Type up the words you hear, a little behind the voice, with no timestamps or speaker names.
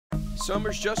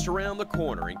Summer's just around the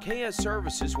corner, and KS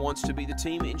Services wants to be the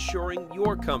team ensuring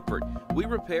your comfort. We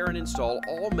repair and install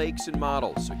all makes and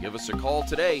models, so give us a call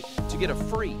today to get a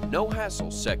free, no-hassle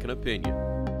second opinion.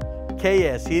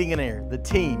 KS Heating and Air, the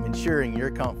team ensuring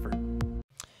your comfort.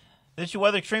 This is your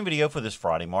Weather Xtreme video for this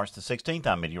Friday, March the 16th.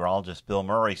 I'm meteorologist Bill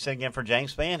Murray, sitting in for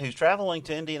James Spann, who's traveling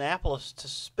to Indianapolis to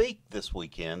speak this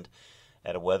weekend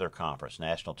at a weather conference.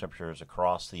 National temperatures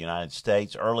across the United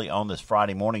States early on this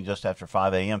Friday morning, just after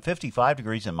 5 a.m. 55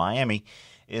 degrees in Miami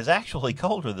is actually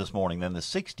colder this morning than the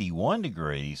 61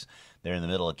 degrees there in the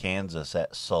middle of Kansas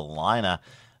at Salina.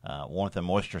 Warmth and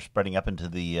moisture spreading up into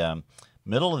the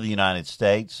middle of the United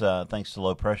States thanks to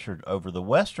low pressure over the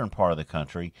western part of the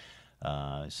country.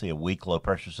 You see a weak low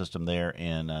pressure system there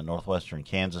in northwestern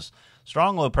Kansas.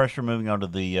 Strong low pressure moving onto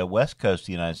the west coast of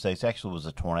the United States. Actually was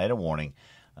a tornado warning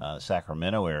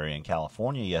Sacramento area in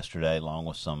California yesterday, along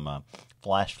with some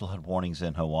flash flood warnings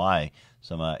in Hawaii,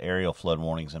 some aerial flood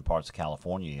warnings in parts of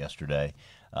California yesterday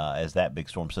as that big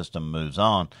storm system moves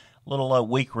on. A little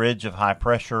weak ridge of high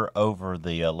pressure over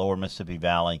the lower Mississippi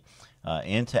Valley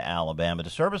into Alabama.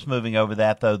 Disturbance moving over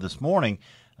that, though, this morning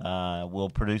will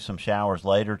produce some showers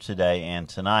later today and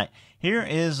tonight. Here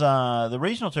is the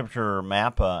regional temperature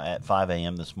map at 5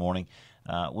 a.m. this morning.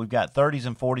 We've got 30s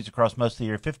and 40s across most of the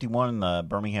year. 51 in the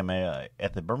Birmingham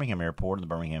at the Birmingham Airport and the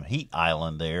Birmingham Heat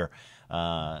Island there.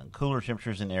 Cooler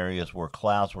temperatures in areas where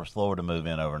clouds were slower to move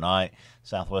in overnight.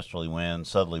 Southwesterly winds,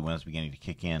 southerly winds beginning to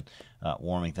kick in,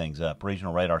 warming things up.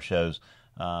 Regional radar shows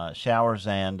showers,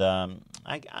 and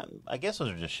I guess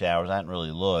those are just showers. I hadn't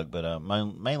really looked, but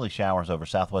mainly showers over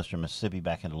southwestern Mississippi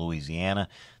back into Louisiana.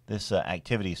 This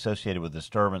activity associated with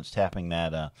disturbance tapping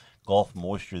that Gulf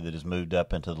moisture that has moved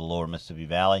up into the lower Mississippi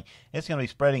Valley. It's going to be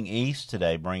spreading east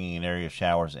today, bringing an area of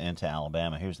showers into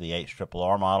Alabama. Here's the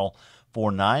HRRR model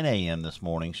for 9 a.m. this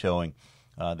morning, showing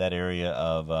that area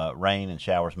of rain and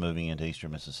showers moving into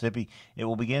eastern Mississippi. It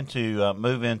will begin to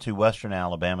move into western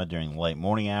Alabama during the late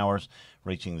morning hours,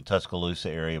 reaching the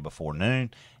Tuscaloosa area before noon,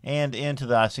 and into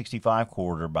the I-65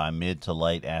 corridor by mid to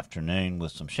late afternoon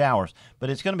with some showers.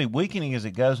 But it's going to be weakening as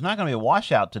it goes. Not going to be a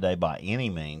washout today by any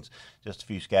means, just a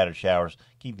few scattered showers.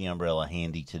 Keep the umbrella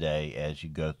handy today as you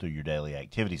go through your daily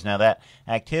activities. Now that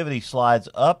activity slides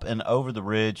up and over the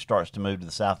ridge, starts to move to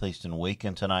the southeast and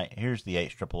weaken tonight. Here's the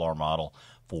HRRR model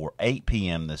for 8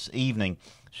 p.m. this evening,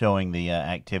 showing the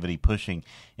activity pushing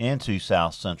into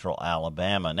south central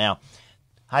Alabama. Now,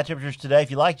 high temperatures today.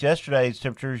 If you liked yesterday's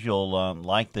temperatures, you'll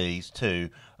like these too.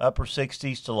 Upper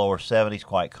 60s to lower 70s,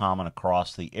 quite common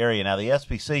across the area. Now, the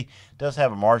SPC does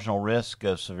have a marginal risk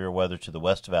of severe weather to the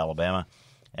west of Alabama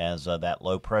as that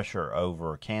low pressure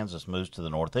over Kansas moves to the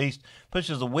northeast,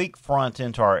 pushes a weak front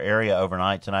into our area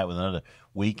overnight tonight with another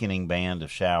weakening band of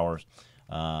showers.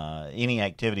 Any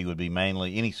activity would be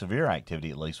mainly, any severe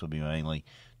activity at least, would be mainly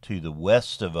to the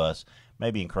west of us,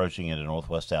 maybe encroaching into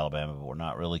northwest Alabama, but we're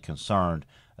not really concerned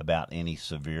about any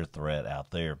severe threat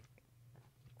out there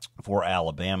for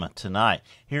Alabama tonight.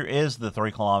 Here is the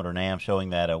 3-kilometer NAM showing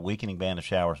that a weakening band of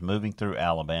showers moving through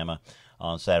Alabama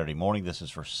on Saturday morning. This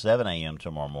is for 7 a.m.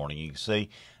 tomorrow morning. You can see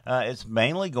it's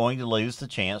mainly going to leave us the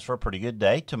chance for a pretty good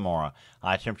day tomorrow.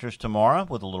 High temperatures tomorrow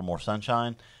with a little more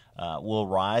sunshine will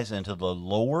rise into the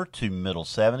lower to middle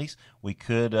 70s. We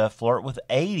could flirt with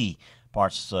 80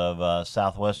 parts of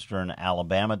southwestern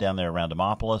Alabama down there around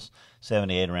Demopolis,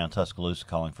 78 around Tuscaloosa,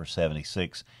 calling for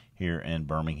 76 here in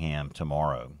Birmingham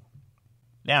tomorrow.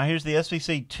 Now here's the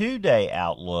SVC 2-day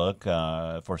outlook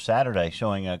for Saturday,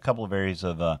 showing a couple of areas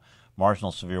of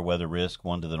marginal severe weather risk,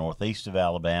 one to the northeast of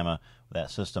Alabama, that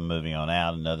system moving on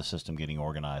out, another system getting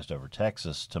organized over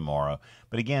Texas tomorrow.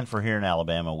 But again, for here in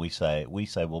Alabama, we say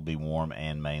we'll be warm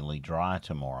and mainly dry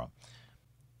tomorrow.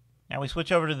 Now we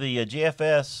switch over to the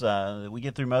GFS. We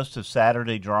get through most of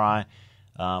Saturday dry.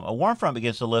 A warm front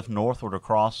begins to lift northward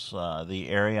across the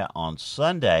area on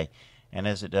Sunday, and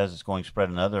as it does, it's going to spread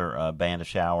another band of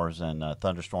showers and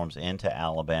thunderstorms into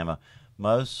Alabama,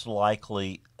 most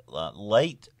likely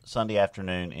late Sunday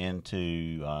afternoon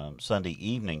into Sunday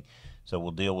evening. So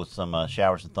we'll deal with some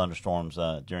showers and thunderstorms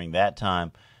during that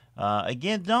time.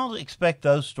 Again, don't expect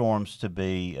those storms to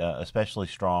be especially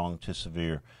strong to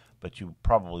severe, but you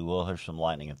probably will hear some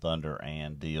lightning and thunder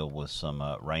and deal with some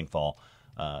rainfall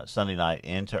Sunday night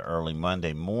into early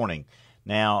Monday morning.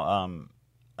 Now,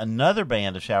 another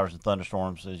band of showers and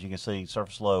thunderstorms, as you can see,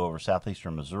 surface low over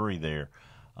southeastern Missouri there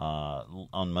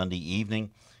on Monday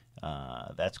evening.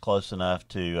 That's close enough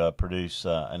to produce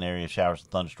an area of showers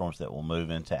and thunderstorms that will move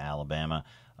into Alabama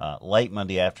late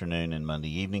Monday afternoon and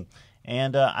Monday evening.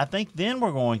 And I think then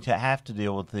we're going to have to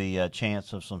deal with the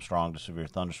chance of some strong to severe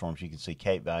thunderstorms. You can see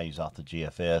Cape values off the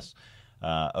GFS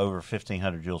over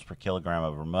 1,500 joules per kilogram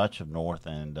over much of north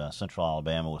and central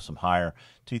Alabama, with some higher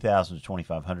 2,000 to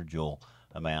 2,500 joule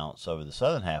amounts over the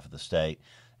southern half of the state.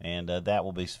 And that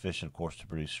will be sufficient, of course, to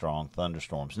produce strong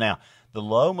thunderstorms. Now, the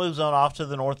low moves on off to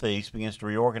the northeast, begins to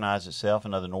reorganize itself.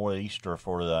 Another nor'easter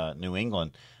for New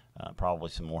England. Probably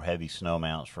some more heavy snow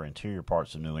amounts for interior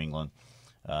parts of New England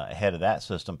ahead of that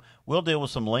system. We'll deal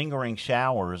with some lingering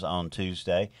showers on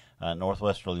Tuesday,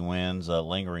 northwesterly winds,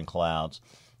 lingering clouds.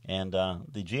 And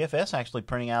the GFS actually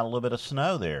printing out a little bit of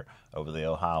snow there over the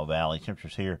Ohio Valley.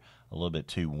 Temperatures here a little bit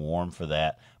too warm for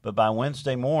that. But by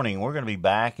Wednesday morning, we're going to be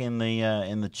back in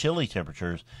the chilly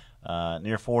temperatures,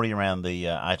 near 40 around the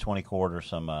I-20 corridor,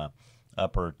 some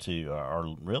upper to,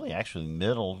 or really actually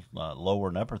middle, lower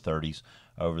and upper 30s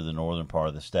over the northern part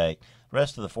of the state. The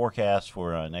rest of the forecast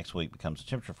for next week becomes a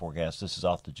temperature forecast. This is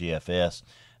off the GFS.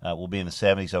 We'll be in the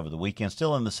 70s over the weekend.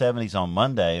 Still in the 70s on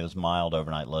Monday. It was mild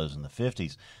overnight lows in the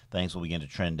 50s. Things will begin to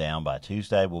trend down by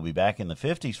Tuesday. We'll be back in the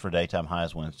 50s for daytime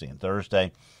highs Wednesday and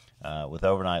Thursday, with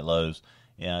overnight lows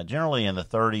generally in the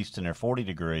 30s to near 40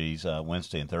 degrees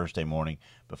Wednesday and Thursday morning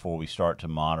before we start to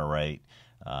moderate.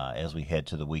 As we head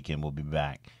to the weekend, we'll be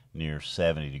back near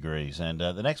 70 degrees. And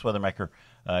the next weather maker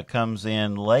comes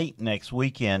in late next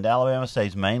weekend. Alabama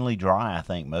stays mainly dry, I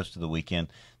think, most of the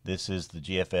weekend. This is the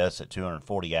GFS at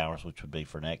 240 hours, which would be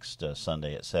for next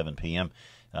Sunday at 7 p.m.,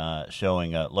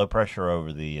 showing low pressure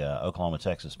over the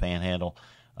Oklahoma-Texas panhandle.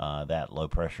 That low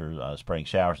pressure spreading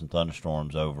showers and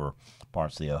thunderstorms over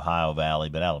parts of the Ohio Valley,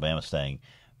 but Alabama staying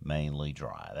mainly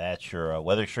dry. That's your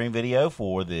Weather Xtreme video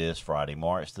for this Friday,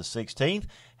 March the 16th.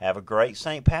 Have a great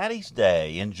St. Patty's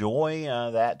Day. Enjoy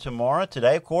that tomorrow.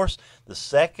 Today, of course, the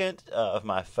second of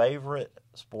my favorite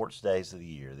sports days of the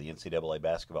year, the NCAA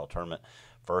basketball tournament.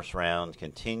 First round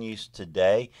continues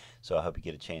today, so I hope you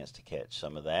get a chance to catch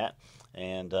some of that.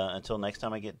 And until next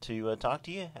time I get to talk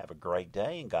to you, have a great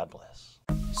day and God bless.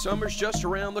 Summer's just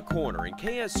around the corner, and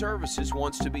KS Services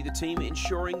wants to be the team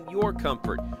ensuring your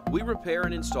comfort. We repair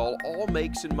and install all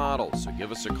makes and models, so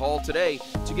give us a call today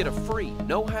to get a free,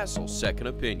 no-hassle second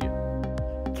opinion.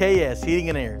 KS Heating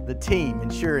and Air, the team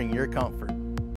ensuring your comfort.